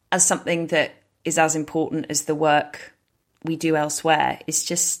parent as something that is as important as the work we do elsewhere is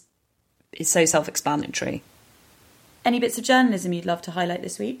so self-explanatory. Any bits of journalism you'd love to highlight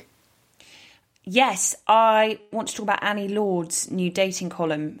this week? Yes, I want to talk about Annie Lord's new dating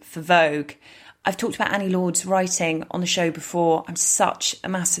column for Vogue. I've talked about Annie Lord's writing on the show before. I'm such a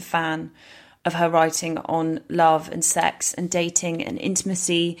massive fan of her writing on love and sex and dating and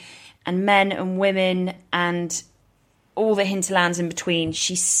intimacy and men and women and all the hinterlands in between.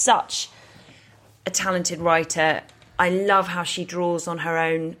 She's such a talented writer. I love how she draws on her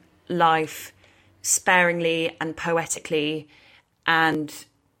own life sparingly and poetically, and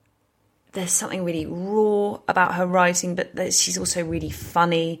there's something really raw about her writing, but she's also really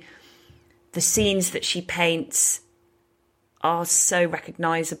funny. The scenes that she paints are so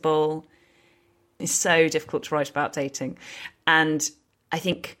recognisable. It's so difficult to write about dating, and I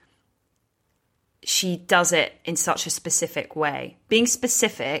think she does it in such a specific way. Being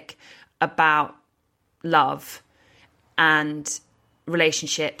specific about love and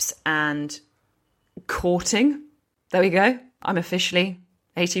relationships and courting, there we go, I'm officially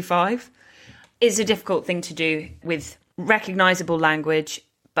 85, is a difficult thing to do with recognisable language,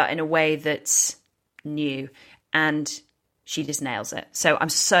 but in a way that's new, and she just nails it. So I'm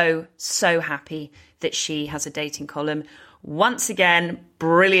so happy that she has a dating column. Once again,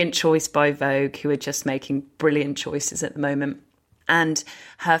 brilliant choice by Vogue, who are just making brilliant choices at the moment. And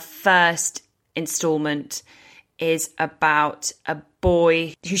her first instalment is about a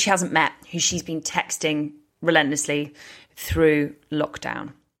boy who she hasn't met, who she's been texting relentlessly through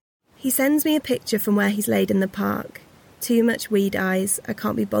lockdown. He sends me a picture from where he's laid in the park. Too much weed eyes, I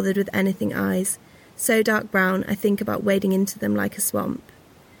can't be bothered with anything eyes. So dark brown, I think about wading into them like a swamp.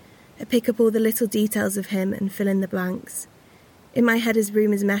 I pick up all the little details of him and fill in the blanks. In my head his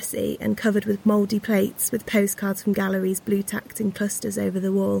room is messy and covered with mouldy plates with postcards from galleries blue-tacked in clusters over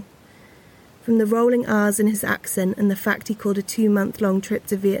the wall. From the rolling R's in his accent and the fact he called a 2-month-long trip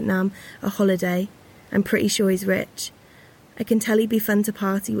to Vietnam a holiday, I'm pretty sure he's rich. I can tell he'd be fun to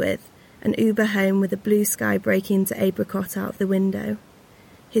party with, an Uber home with a blue sky breaking into apricot out of the window.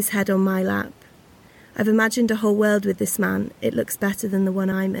 His head on my lap. I've imagined a whole world with this man. It looks better than the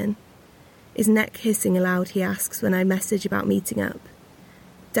one I'm in. Is neck hissing aloud, he asks when I message about meeting up.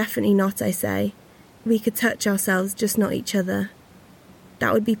 Definitely not, I say. We could touch ourselves, just not each other.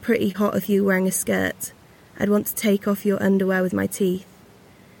 That would be pretty hot of you wearing a skirt. I'd want to take off your underwear with my teeth.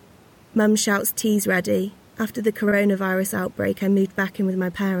 Mum shouts tea's ready. After the coronavirus outbreak, I moved back in with my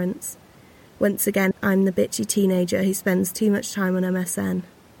parents. Once again, I'm the bitchy teenager who spends too much time on MSN.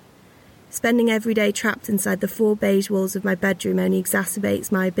 Spending every day trapped inside the 4 beige walls of my bedroom only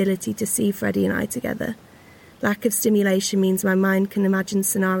exacerbates my ability to see Freddie and I together. Lack of stimulation means my mind can imagine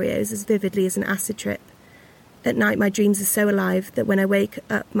scenarios as vividly as an acid trip. At night, my dreams are so alive that when I wake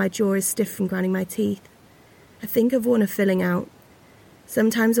up, my jaw is stiff from grinding my teeth. I think I've worn a filling out.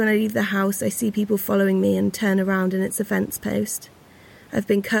 Sometimes when I leave the house, I see people following me and turn around and it's a fence post. I've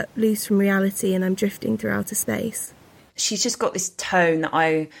been cut loose from reality and I'm drifting through outer space. She's just got this tone that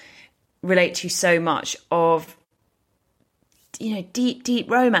I relate to so much of, you know, deep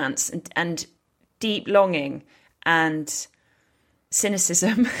romance and deep longing and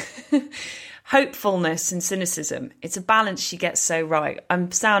cynicism, hopefulness and cynicism. It's a balance she gets so right.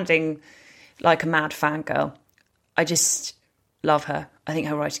 I'm sounding like a mad fangirl. I just love her. I think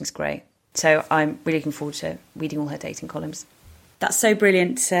her writing's great. So I'm really looking forward to reading all her dating columns. That's so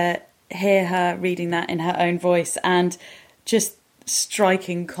brilliant to hear her reading that in her own voice, and just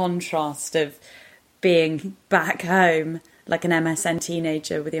striking contrast of being back home like an MSN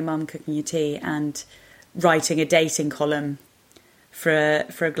teenager with your mum cooking your tea and writing a dating column for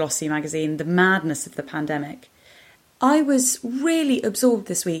a glossy magazine, the madness of the pandemic. I was really absorbed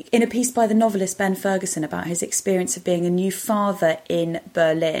this week in a piece by the novelist Ben Ferguson about his experience of being a new father in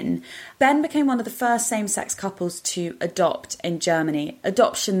Berlin. Ben became one of the first same-sex couples to adopt in Germany.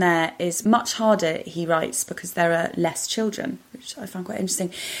 Adoption there is much harder, he writes, because there are less children, which I found quite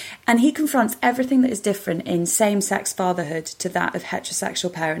interesting. And he confronts everything that is different in same-sex fatherhood to that of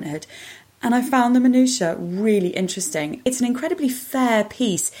heterosexual parenthood. And I found the minutiae really interesting. It's an incredibly fair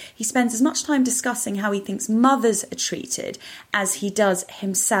piece. He spends as much time discussing how he thinks mothers are treated as he does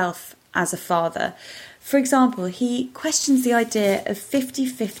himself as a father. For example, he questions the idea of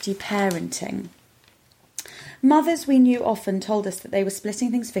 50-50 parenting. Mothers we knew often told us that they were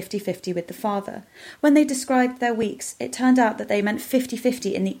splitting things 50-50 with the father. When they described their weeks, it turned out that they meant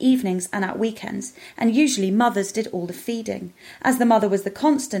 50-50 in the evenings and at weekends, and usually mothers did all the feeding. As the mother was the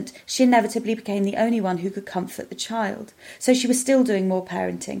constant, she inevitably became the only one who could comfort the child. So she was still doing more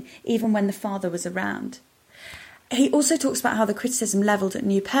parenting, even when the father was around. He also talks about how the criticism levelled at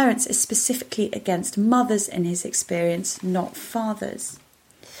new parents is specifically against mothers in his experience, not fathers.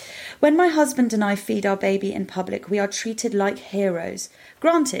 When my husband and I feed our baby in public, we are treated like heroes.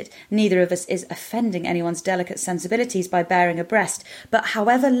 Granted, neither of us is offending anyone's delicate sensibilities by bearing a breast, but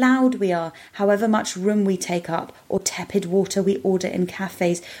however loud we are, however much room we take up, or tepid water we order in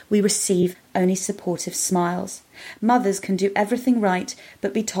cafes, we receive only supportive smiles. Mothers can do everything right,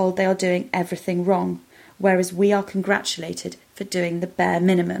 but be told they are doing everything wrong, whereas we are congratulated for doing the bare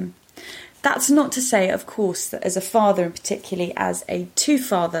minimum. That's not to say, of course, that as a father, and particularly as a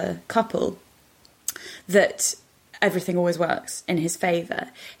two-father couple, that everything always works in his favour.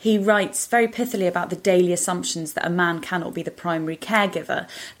 He writes very pithily about the daily assumptions that a man cannot be the primary caregiver,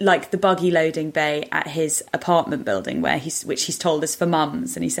 like the buggy loading bay at his apartment building, which he's told is for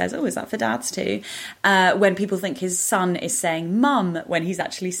mums, and he says, "Oh, is that for dads too?" When people think his son is saying mum when he's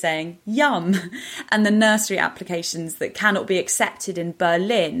actually saying yum, and the nursery applications that cannot be accepted in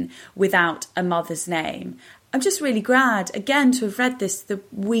Berlin without a mother's name. I'm just really glad, again, to have read this the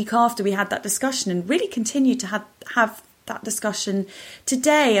week after we had that discussion and really continue to have that discussion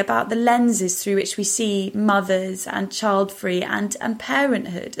today about the lenses through which we see mothers and child-free and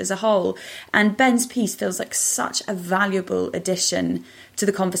parenthood as a whole. And Ben's piece feels like such a valuable addition to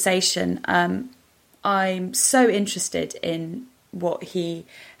the conversation. I'm so interested in what he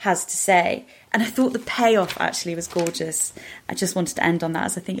has to say. And I thought the payoff actually was gorgeous. I just wanted to end on that,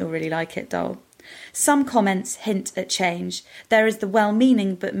 as I think you'll really like it, Dol. Some comments hint at change. There is the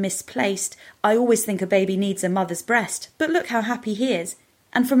well-meaning but misplaced, "I always think a baby needs a mother's breast, but look how happy he is."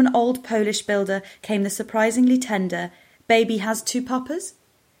 And from an old Polish builder came the surprisingly tender, "Baby has 2 papas?"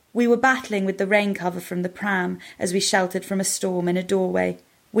 We were battling with the rain cover from the pram as we sheltered from a storm in a doorway.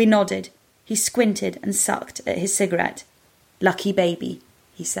 We nodded. He squinted and sucked at his cigarette. "Lucky baby,"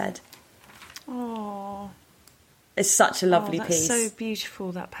 he said. Aww. It's such a lovely that's piece. So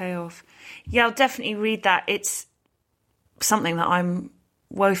beautiful, that payoff. Yeah, I'll definitely read that. It's something that I'm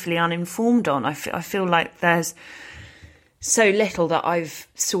woefully uninformed on. I feel like there's so little that I've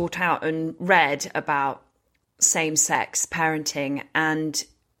sought out and read about same-sex parenting, and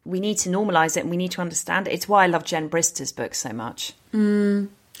we need to normalise it and we need to understand it. It's why I love Jen Brister's book so much.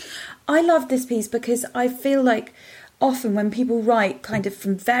 I love this piece because I feel like often when people write kind of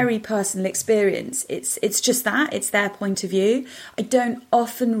from very personal experience, it's just that, it's their point of view. I don't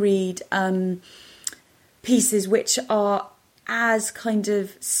often read pieces which are as kind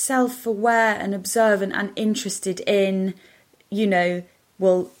of self-aware and observant and interested in, you know,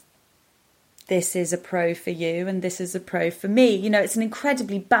 well, this is a pro for you and this is a pro for me. You know, it's an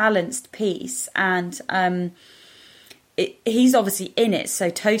incredibly balanced piece, and he's obviously in it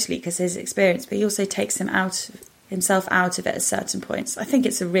so totally because of his experience, but he also takes himself out of it at certain points. I think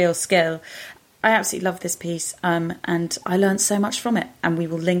it's a real skill. I absolutely love this piece, and I learned so much from it, and we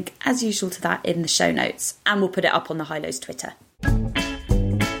will link as usual to that in the show notes, and we'll put it up on the High Lows Twitter.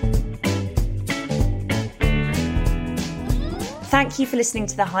 Thank you for listening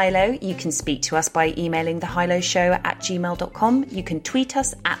to The High Low. You can speak to us by emailing thehighlowshow@gmail.com. You can tweet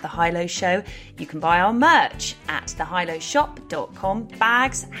us at The High Low Show. You can buy our merch at thehighlowshop.com.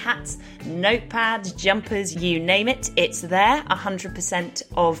 Bags, hats, notepads, jumpers, you name it, it's there. 100%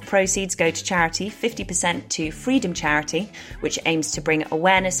 of proceeds go to charity, 50% to Freedom Charity, which aims to bring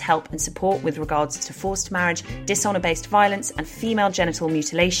awareness, help and support with regards to forced marriage, dishonour-based violence and female genital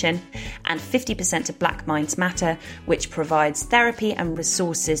mutilation, and 50% to Black Minds Matter, which provides therapy and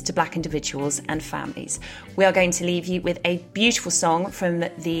resources to Black individuals and families. We are going to leave you with a beautiful song from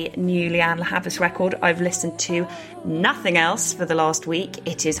the new Leanne LaHavas record. I've listened to nothing else for the last week.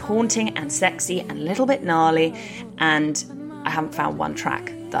 It is haunting and sexy and a little bit gnarly, and I haven't found one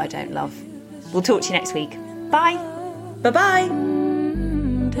track that I don't love. We'll talk to you next week. Bye. Bye-bye.